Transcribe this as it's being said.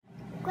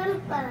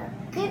Grandpa,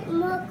 get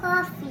more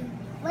coffee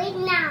right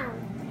now.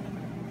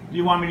 Do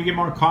you want me to get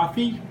more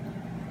coffee?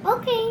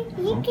 Okay,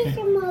 you Okay. get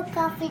some more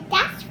coffee.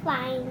 That's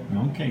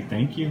fine. Okay,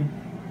 thank you.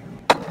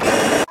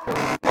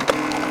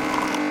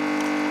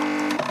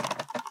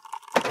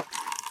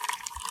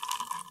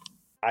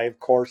 I, of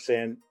course,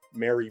 am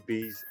Mary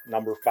B's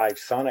number 5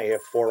 son. I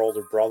have 4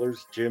 older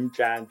brothers, Jim,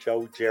 John,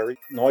 Joe, Jerry.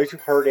 Noise you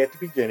heard at the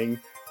beginning,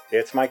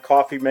 that's my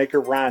coffee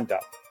maker, Rhonda.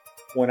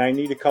 When I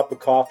need a cup of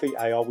coffee,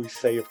 I always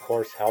say, of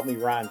course, help me,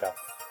 Rhonda.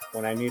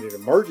 When I need an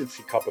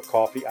emergency cup of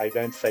coffee, I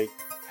then say,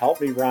 help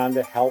me,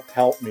 Rhonda,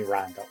 help me,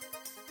 Rhonda.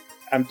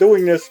 I'm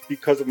doing this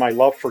because of my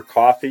love for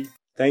coffee.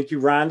 Thank you,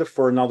 Rhonda,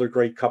 for another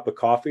great cup of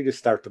coffee to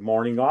start the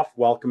morning off.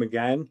 Welcome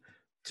again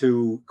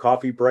to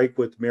Coffee Break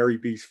with Mary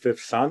B's 5th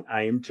son.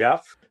 I am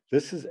Jeff.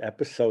 This is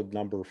episode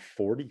number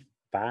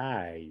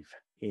 45,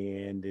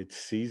 and it's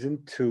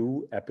season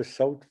 2,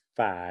 episode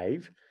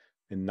 5.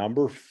 And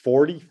number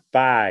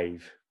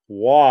 45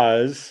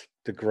 was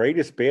the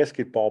greatest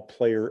basketball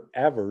player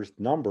ever's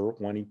number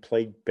when he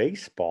played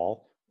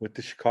baseball with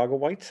the Chicago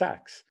White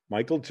Sox.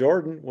 Michael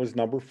Jordan was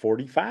number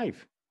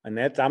 45. And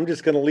I'm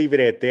just going to leave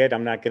it at that.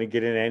 I'm not going to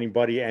get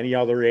into any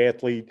other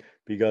athlete,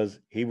 because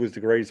he was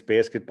the greatest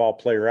basketball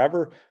player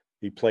ever.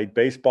 He played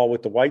baseball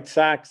with the White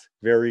Sox.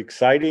 Very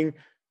exciting.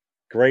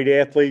 Great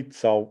athlete.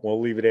 So we'll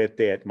leave it at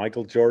that.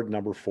 Michael Jordan,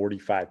 number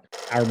 45.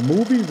 Our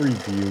movie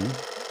review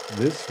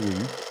this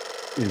week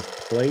is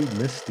Play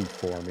Misty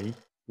for Me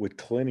with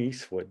Clint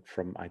Eastwood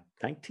from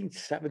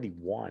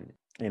 1971.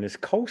 And his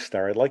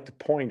co-star, I'd like to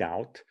point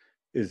out,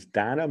 is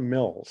Donna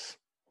Mills,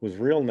 whose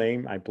real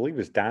name, I believe,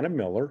 is Donna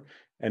Miller,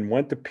 and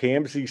went to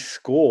Pamsley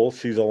School.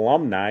 She's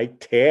alumni,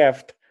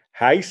 Taft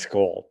High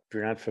School. If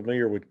you're not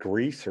familiar with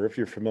Grease, or if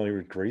you're familiar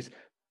with Grease,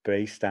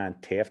 based on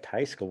Taft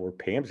High School, where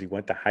Pamsley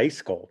went to high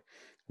school.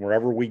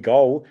 Wherever we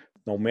go,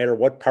 no matter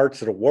what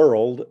parts of the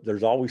world,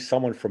 there's always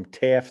someone from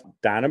Taft.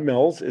 Donna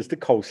Mills is the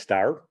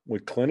co-star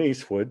with Clint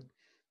Eastwood.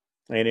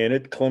 And in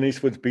it, Clint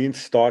Eastwood's being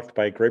stalked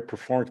by a great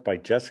performance by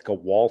Jessica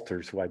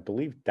Walters, who I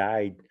believe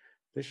died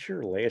this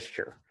year or last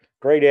year.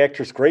 Great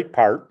actress, great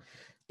part.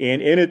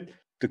 And in it,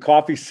 the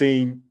coffee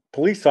scene,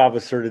 police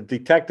officer, the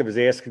detective, is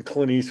asking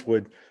Clint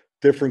Eastwood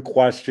different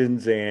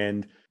questions,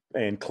 and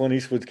Clint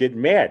Eastwood's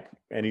getting mad.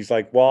 And he's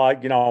like, well,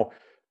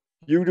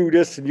 you do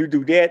this and you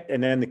do that.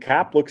 And then the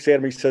cop looks at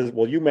him, he says,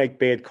 well, you make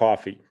bad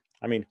coffee.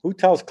 I mean, who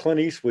tells Clint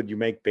Eastwood you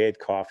make bad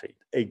coffee?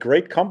 A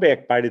great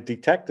comeback by the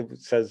detective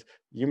says,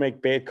 you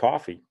make bad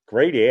coffee.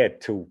 Great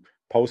ad to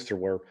poster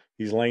where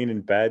he's laying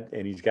in bed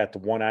and he's got the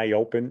one eye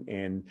open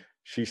and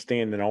she's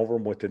standing over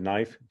him with a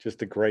knife.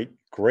 Just a great,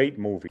 great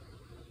movie.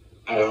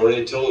 I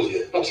already told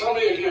you. Well, tell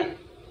me again.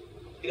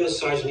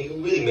 Sergeant,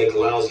 you really make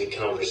lousy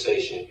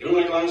conversation. You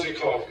make lousy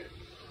coffee.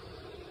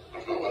 I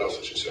don't know, what else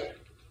did you say?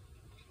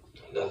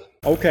 Nothing.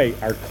 Okay,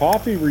 our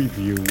coffee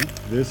review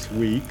this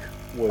week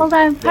was... Hold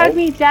on, pardon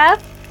me,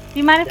 Jeff. Do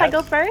you mind if I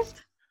go first?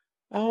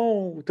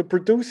 Oh, the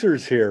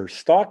producer's here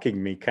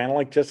stalking me, kind of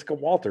like Jessica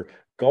Walter.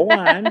 Go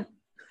on.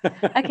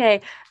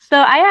 Okay, so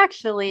I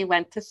actually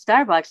went to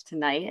Starbucks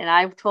tonight, and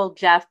I told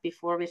Jeff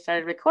before we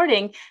started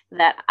recording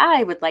that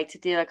I would like to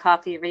do a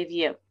coffee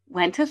review.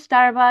 Went to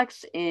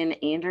Starbucks in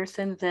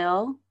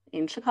Andersonville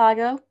in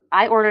Chicago.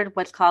 I ordered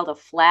what's called a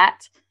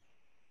flat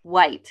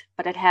white,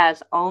 but it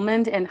has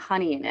almond and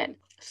honey in it.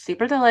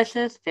 Super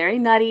delicious, very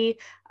nutty.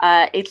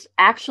 It's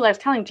actually, I was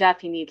telling Jeff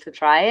he needs to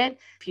try it.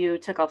 If you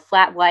took a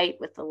flat white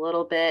with a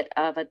little bit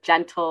of a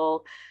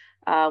gentle,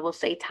 we'll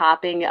say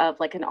topping of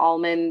like an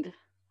almond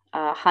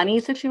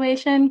honey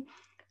situation,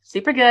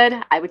 super good.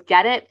 I would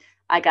get it.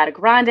 I got a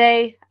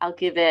grande. I'll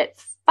give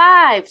it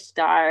 5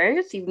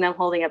 stars, even though I'm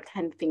holding up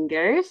 10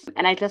 fingers.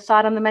 And I just saw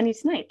it on the menu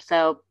tonight.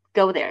 So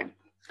go there.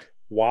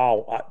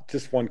 Wow.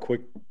 Just one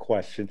quick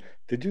question.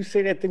 Did you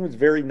say that thing was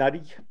very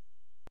nutty?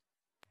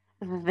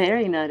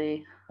 Very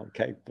nutty.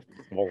 Okay.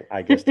 Well,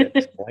 I guess that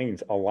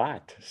explains a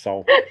lot.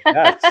 So,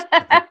 yes.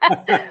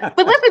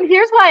 But listen,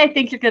 here's why I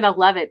think you're going to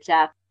love it,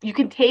 Jeff. You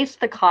can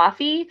taste the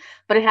coffee,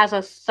 but it has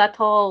a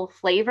subtle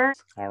flavor.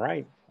 All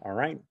right.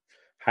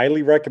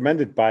 Highly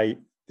recommended by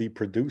the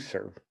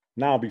producer.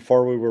 Now,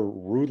 before we were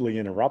rudely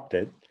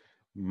interrupted,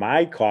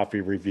 my coffee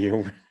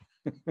review...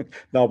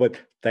 No, but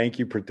thank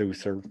you,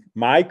 producer.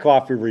 My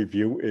coffee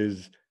review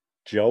is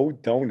Joe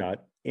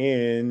Donut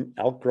in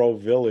Elk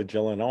Grove Village,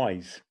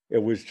 Illinois.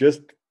 It was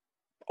just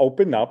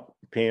opened up.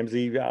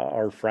 Pamsy,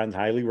 our friend,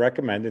 highly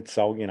recommended.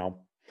 So,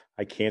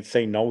 I can't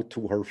say no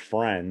to her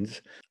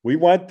friends. We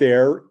went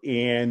there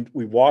and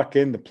we walk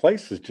in. The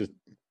place is just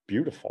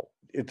beautiful.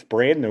 It's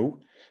brand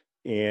new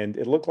and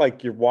it looked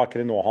like you're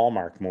walking into a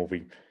Hallmark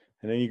movie.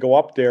 And then you go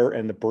up there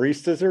and the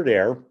baristas are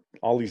there,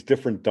 all these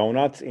different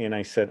donuts. And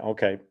I said,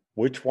 okay,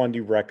 which one do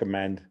you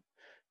recommend?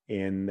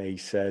 And they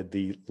said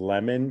the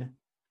lemon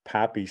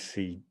poppy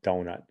seed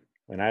donut.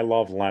 And I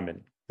love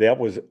lemon. That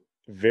was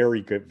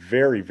very good.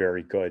 Very,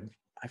 very good.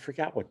 I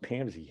forgot what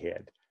Pamsy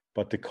had,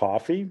 but the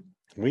coffee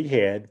we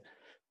had,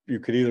 you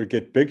could either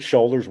get Big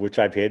Shoulders, which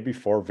I've had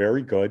before,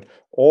 very good,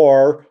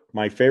 or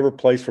my favorite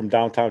place from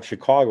downtown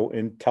Chicago,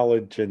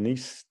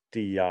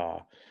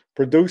 Intelligenistia,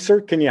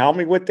 Producer, can you help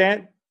me with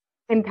that?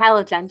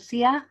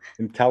 Intelligentsia.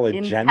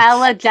 Intelligentsia.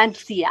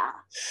 Intelligentsia.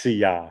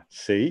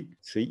 See,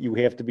 you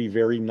have to be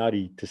very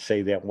nutty to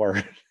say that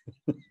word.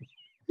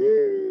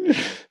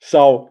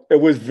 So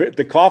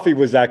the coffee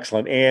was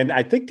excellent. And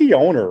I think the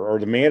owner or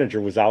the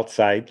manager was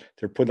outside.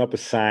 They're putting up a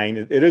sign.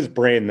 It is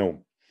brand new,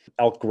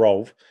 Elk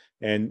Grove.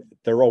 And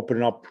they're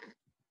opening up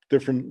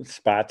different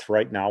spots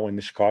right now in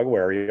the Chicago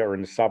area or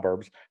in the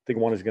suburbs. I think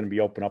one is going to be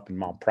open up in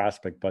Mount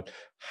Prospect, but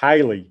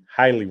highly,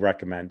 highly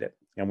recommend it.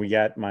 And we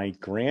got our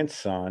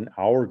grandson,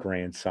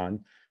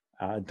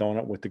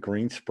 donut with the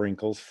green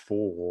sprinkles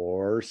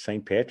for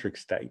St.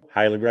 Patrick's Day.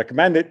 Highly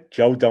recommend it.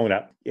 Joe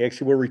Donut.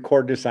 Actually, we're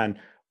recording this on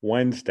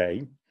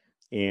Wednesday,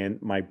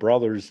 and my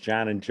brothers,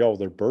 John and Joe,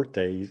 their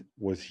birthday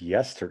was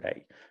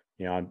yesterday.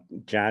 You know,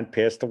 John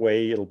passed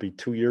away. It'll be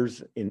 2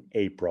 years in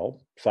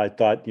April. So I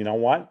thought, you know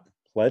what?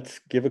 Let's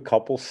give a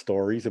couple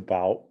stories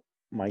about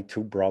my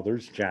two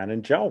brothers, John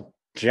and Joe.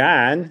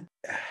 John,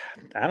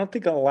 I don't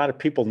think a lot of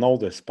people know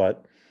this,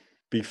 but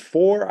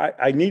before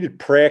I needed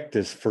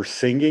practice for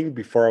singing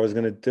before I was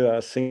going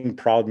to sing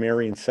Proud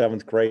Mary in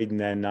 7th grade. And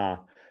then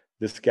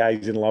This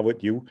Guy's in Love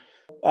with You.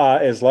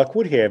 As luck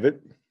would have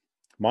it,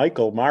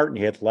 Michael Martin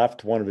had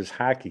left one of his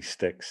hockey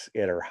sticks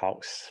at our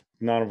house.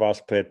 None of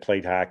us had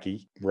played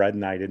hockey. Red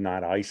and I did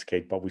not ice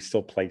skate, but we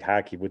still played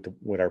hockey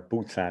with our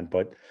boots on.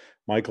 But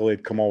Michael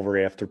had come over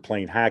after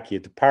playing hockey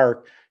at the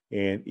park,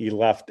 and he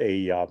left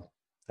a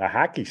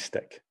hockey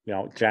stick. You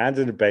know, John's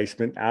in the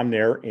basement. I'm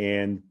there,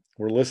 and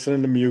we're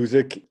listening to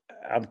music.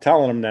 I'm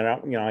telling him that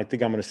I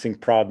think I'm going to sing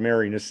Proud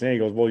Mary, and he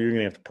goes, "Well, you're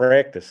going to have to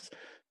practice."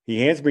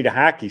 He hands me the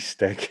hockey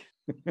stick.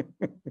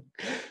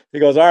 He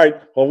goes, "All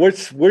right, well,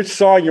 which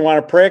song you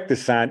want to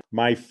practice on?"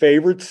 My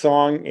favorite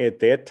song at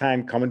that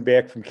time, coming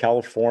back from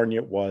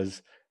California,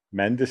 was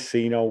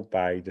Mendocino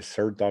by the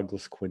Sir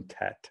Douglas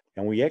Quintet.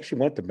 And we actually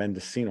went to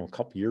Mendocino a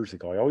couple years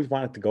ago. I always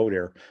wanted to go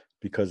there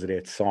because of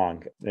that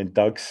song. And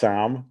Doug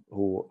Sahm,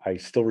 who I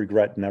still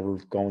regret never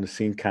going to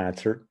see in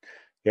concert,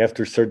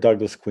 after Sir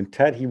Douglas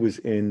Quintet, he was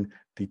in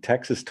the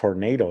Texas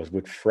Tornadoes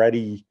with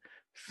Freddie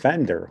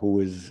Fender, who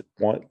was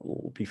one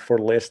before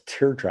the last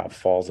Teardrop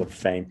Falls of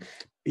fame.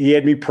 He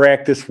had me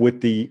practice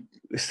with the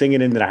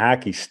singing into the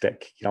hockey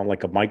stick,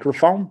 like a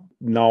microphone.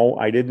 No,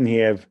 I didn't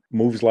have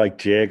moves like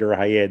Jagger.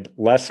 I had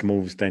less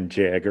moves than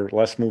Jagger,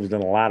 less moves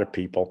than a lot of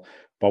people.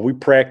 But we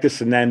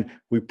practiced, and then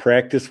we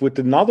practiced with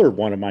another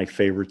one of my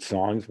favorite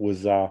songs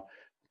was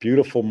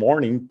Beautiful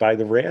Morning by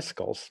the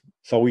Rascals.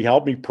 So he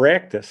helped me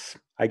practice.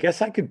 I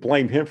guess I could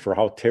blame him for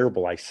how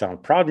terrible I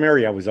sound. Proud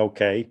Mary, I was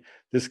okay.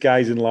 This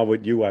Guy's in Love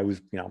with You, I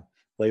was,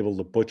 labeled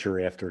a butcher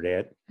after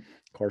that.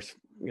 Of course,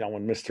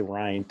 when Mr.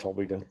 Ryan told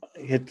me to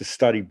hit the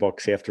study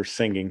books after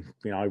singing,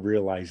 I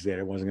realized that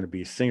I wasn't going to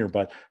be a singer.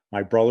 But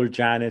my brother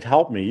John had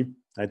helped me.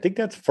 I think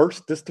this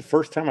is the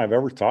first time I've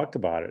ever talked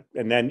about it.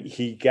 And then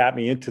he got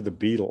me into the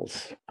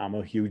Beatles. I'm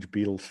a huge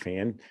Beatles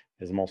fan,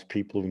 as most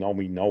people who know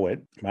me know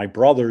it. My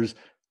brothers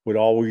would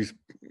always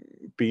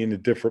be into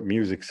different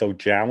music. So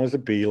John was the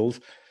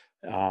Beatles.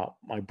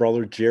 My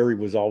brother Jerry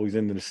was always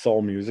into the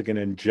soul music. And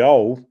then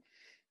Joe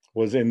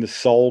was in the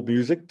soul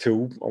music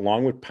too,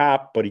 along with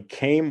pop. But he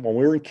came when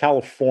we were in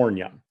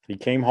California. He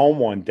came home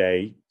one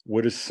day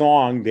with a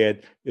song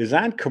that is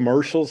on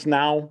commercials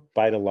now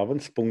by the Lovin'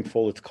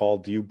 Spoonful. It's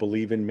called Do You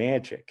Believe in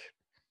Magic?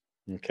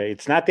 Okay,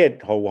 it's not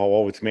that ho ho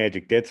ho, it's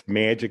magic. That's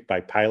Magic by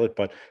Pilot,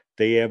 but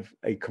they have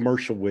a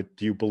commercial with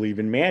Do You Believe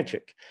in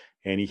Magic?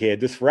 And he had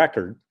this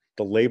record.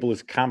 The label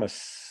is Kama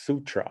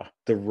Sutra.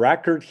 The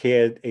record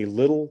had a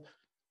little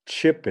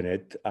chip in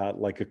it,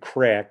 like a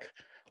crack,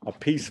 a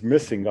piece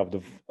missing of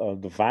the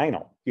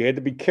vinyl. You had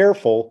to be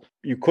careful.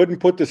 You couldn't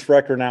put this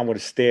record on with a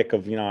stack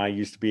of, I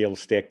used to be able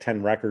to stack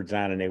 10 records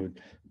on and they would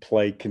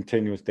play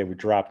continuous. They would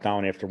drop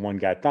down after one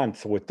got done.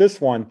 So with this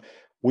one,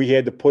 we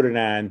had to put it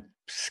on,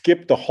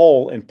 skip the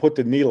hole and put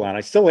the needle on.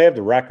 I still have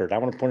the record. I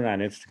want to put it on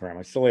Instagram.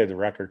 I still have the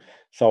record.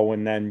 So,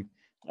 and then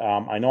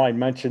I know I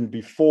mentioned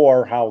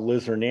before how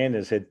Liz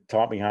Hernandez had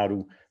taught me how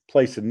to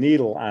place a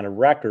needle on a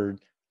record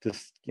to,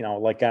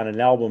 like on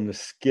an album, to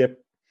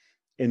skip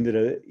into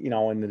the,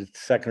 into the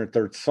second or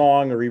third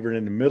song, or even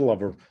in the middle of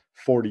her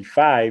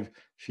 45,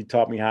 she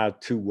taught me how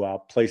to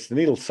place the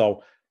needle.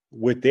 So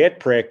with that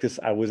practice,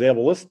 I was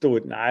able to listen to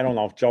it. And I don't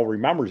know if Joe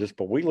remembers this,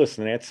 but we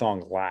listened to that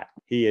song a lot.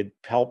 He had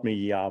helped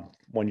me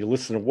when you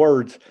listen to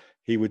words,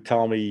 he would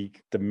tell me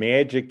the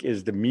magic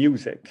is the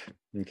music.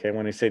 Okay.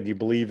 When I said, do you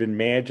believe in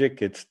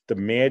magic? It's the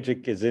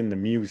magic is in the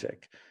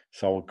music.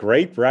 So a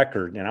great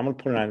record. And I'm going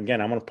to put it on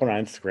again. I'm going to put it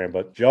on Instagram,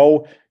 but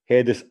Joe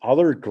had this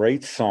other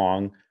great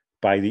song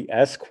by the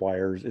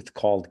Esquires. It's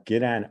called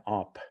Get On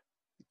Up.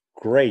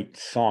 Great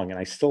song. And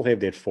I still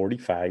have that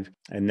 45.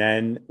 And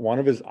then one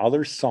of his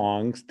other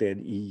songs that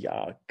he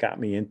got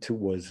me into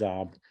was,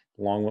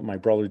 along with my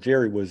brother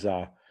Jerry, was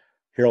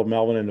Harold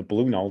Melvin and the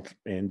Blue Notes.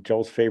 And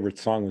Joe's favorite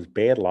song was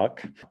Bad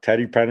Luck.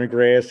 Teddy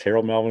Pendergrass,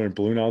 Harold Melvin and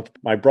Blue Notes.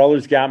 My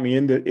brothers got me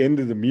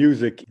into the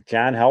music.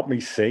 John helped me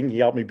sing. He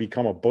helped me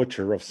become a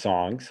butcher of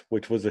songs,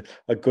 which was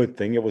a good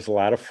thing. It was a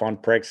lot of fun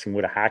practicing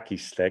with a hockey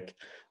stick.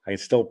 I can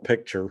still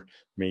picture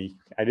me.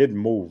 I didn't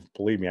move,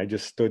 believe me. I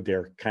just stood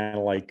there kind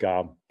of like,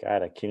 God,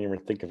 I can't even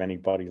think of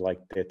anybody like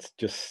that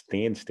just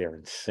stands there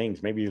and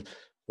sings. Maybe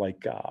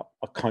like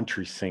a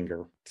country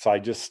singer. So I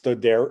just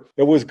stood there.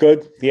 It was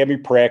good. He had me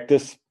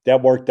practice.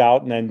 That worked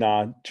out. And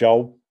then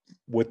Joe,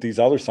 with these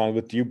other songs,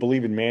 with Do You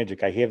Believe in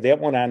Magic, I have that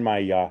one on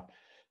my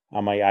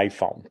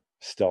iPhone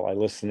still. I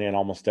listen in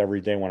almost every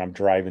day when I'm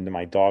driving to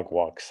my dog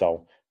walk.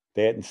 So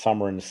that and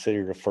Summer in the City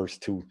are the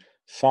first two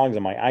songs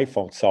on my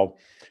iPhone. So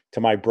to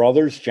my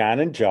brothers, John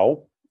and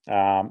Joe,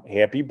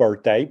 happy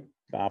birthday.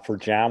 For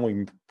John,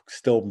 we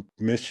still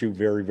miss you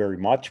very, very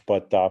much,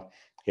 but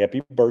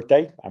happy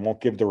birthday. I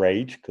won't give their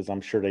age because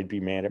I'm sure they'd be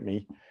mad at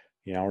me,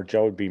 or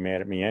Joe would be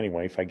mad at me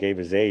anyway if I gave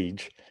his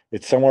age.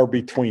 It's somewhere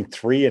between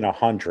 3 and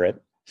 100.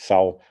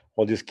 So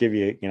we'll just give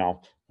you,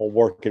 we'll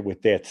work it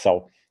with that.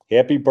 So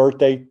happy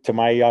birthday to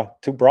my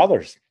two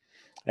brothers.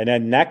 And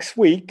then next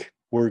week,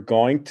 we're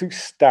going to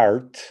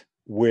start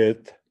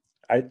with,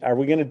 are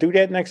we going to do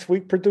that next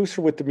week,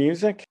 producer, with the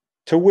music?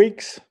 2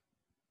 weeks?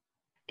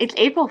 It's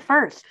April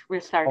 1st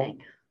we're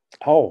starting.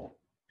 Oh,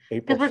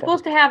 April 1st. Because we're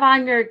supposed to have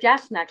on your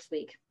guest next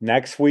week.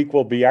 Next week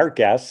will be our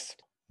guests.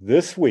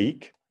 This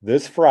week,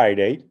 this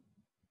Friday,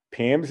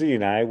 Pamsy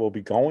and I will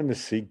be going to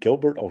see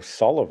Gilbert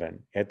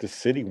O'Sullivan at the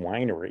City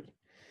Winery.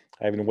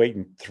 I've been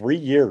waiting 3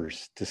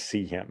 years to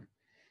see him.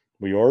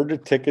 We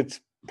ordered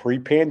tickets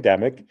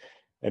pre-pandemic,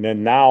 and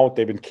then now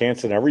they've been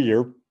canceling every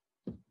year.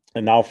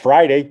 And now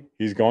Friday,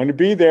 he's going to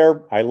be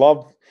there.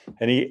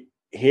 And he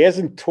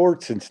hasn't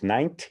toured since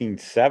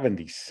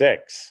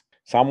 1976.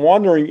 So I'm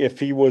wondering if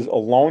he was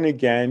Alone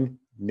Again,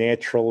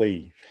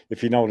 Naturally,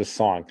 if you know the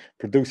song.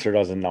 Producer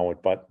doesn't know it,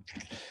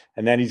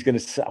 and then he's going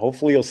to,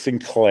 hopefully he'll sing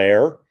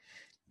Claire.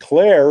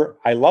 Claire,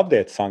 I love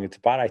that song. It's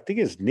about, I think,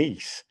 his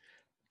niece.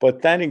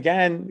 But then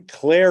again,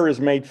 Claire is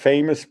made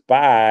famous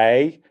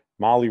by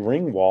Molly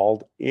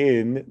Ringwald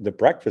in The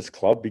Breakfast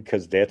Club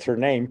because that's her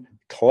name,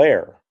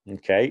 Claire.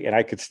 Okay. And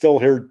I could still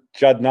hear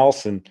Judd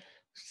Nelson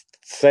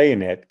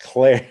saying it,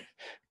 Claire.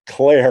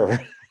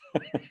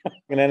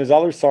 And then his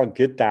other song,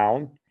 Get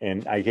Down.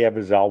 And I have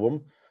his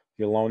album,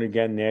 the Alone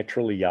Again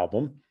Naturally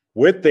album.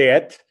 With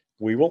that,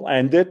 we will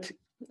end it.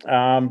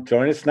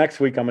 Join us next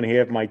week. I'm going to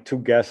have my two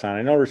guests on.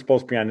 I know they're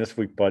supposed to be on this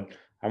week, but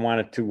I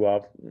wanted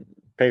to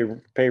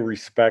pay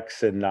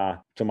respects and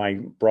to my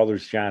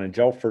brothers John and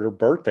Joe for their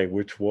birthday,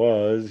 which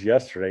was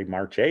yesterday,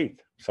 March 8th.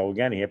 So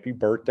again, happy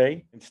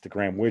birthday.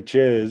 Instagram, which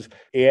is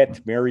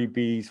at Mary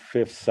B's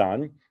Fifth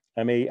Son,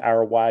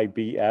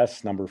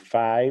 MARYBS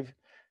 5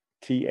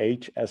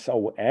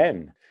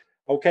 THSON.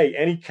 Okay,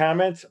 any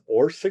comments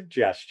or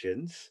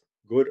suggestions,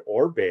 good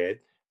or bad,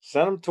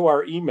 send them to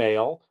our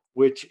email,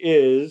 which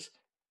is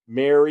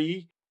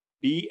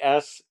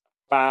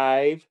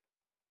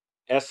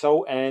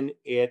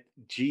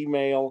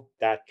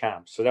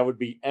marybs5son@gmail.com. So that would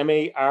be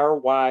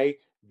MARYBS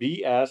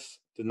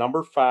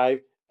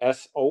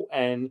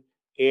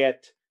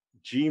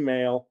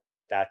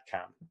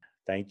 5son@gmail.com.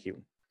 Thank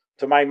you.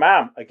 To my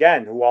mom,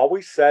 again, who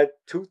always said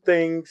 2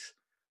 things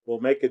will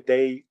make a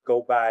day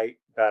go by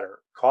better: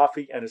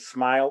 coffee and a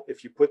smile.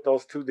 If you put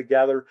those 2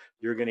 together,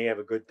 you're going to have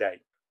a good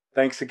day.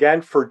 Thanks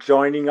again for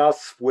joining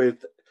us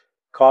with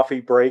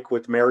Coffee Break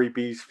with Mary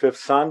B's Fifth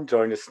Son.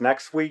 Join us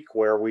next week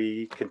where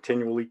we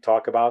continually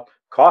talk about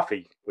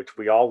coffee, which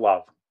we all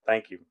love.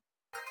 Thank you.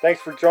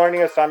 Thanks for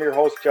joining us. I'm your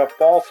host, Jeff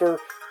Balser.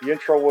 The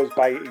intro was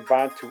by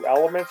Yvonne Two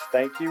Elements.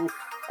 Thank you.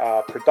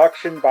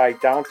 Production by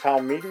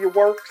Downtown Media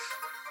Works.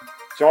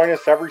 Join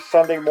us every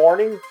Sunday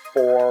morning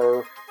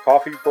for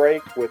Coffee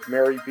Break with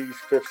Mary B's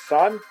Fifth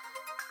Son.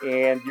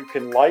 And you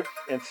can like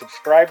and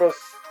subscribe us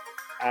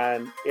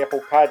on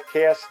Apple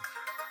Podcasts.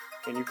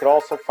 And you can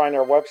also find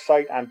our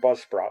website on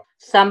Buzzsprout.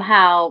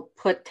 Somehow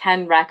put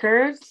 10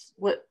 records?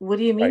 What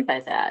do you mean by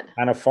that?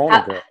 On a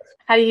phonograph.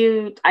 How do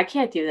you... I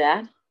can't do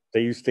that.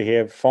 They used to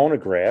have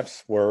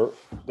phonographs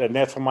and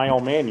that's what my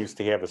old man used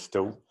to have us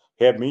do.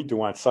 Have me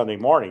do on Sunday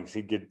mornings.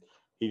 He'd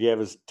have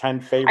his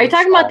 10 favorite Are you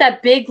talking about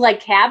that big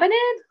cabinet?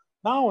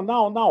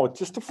 No. It's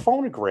just a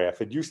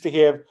phonograph. It used to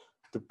have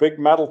the big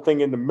metal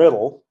thing in the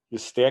middle. You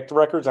stack the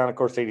records on. Of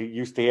course, they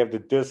used to have the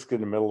disc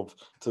in the middle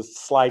to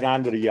slide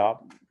onto the,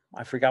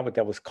 I forgot what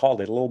that was called,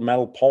 a little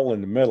metal pole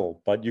in the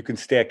middle. But you can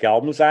stack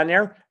albums on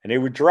there, and they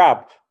would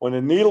drop. When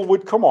the needle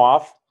would come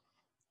off,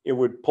 it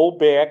would pull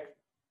back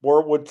where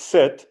it would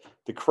sit,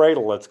 the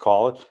cradle, let's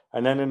call it,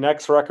 and then the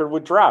next record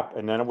would drop,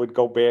 and then it would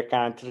go back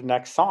on to the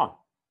next song.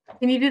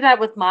 Can you do that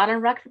with modern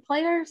record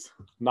players?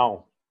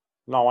 No,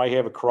 I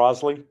have a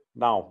Crosley.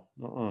 No.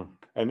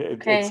 And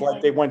it's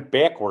like they went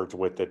backwards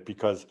with it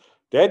because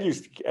Dad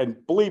used to,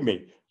 and believe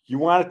me, you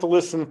wanted to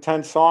listen to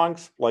 10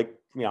 songs,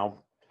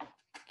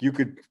 you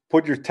could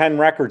put your 10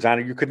 records on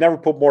it. You could never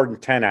put more than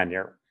 10 on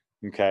there.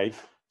 Okay.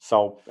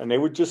 So, and they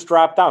would just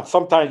drop down.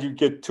 Sometimes you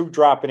get 2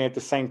 dropping at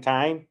the same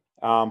time.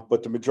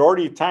 But the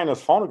majority of the time,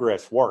 those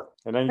phonographs work.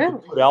 And then you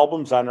could put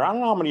albums on there. I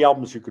don't know how many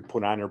albums you could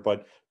put on there,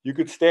 but you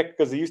could stack,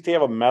 because they used to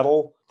have a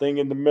metal thing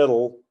in the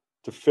middle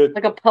to fit.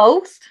 Like a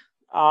post?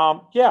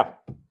 Yeah.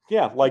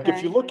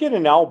 If you look at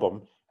an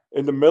album,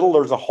 in the middle,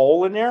 there's a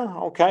hole in there.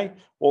 Okay.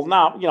 Well,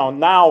 now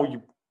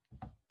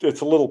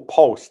it's a little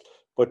post.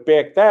 But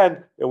back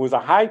then, it was a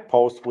high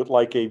post with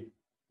like a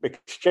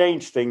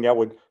exchange thing that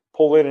would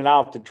pull in and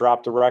out to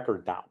drop the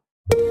record down.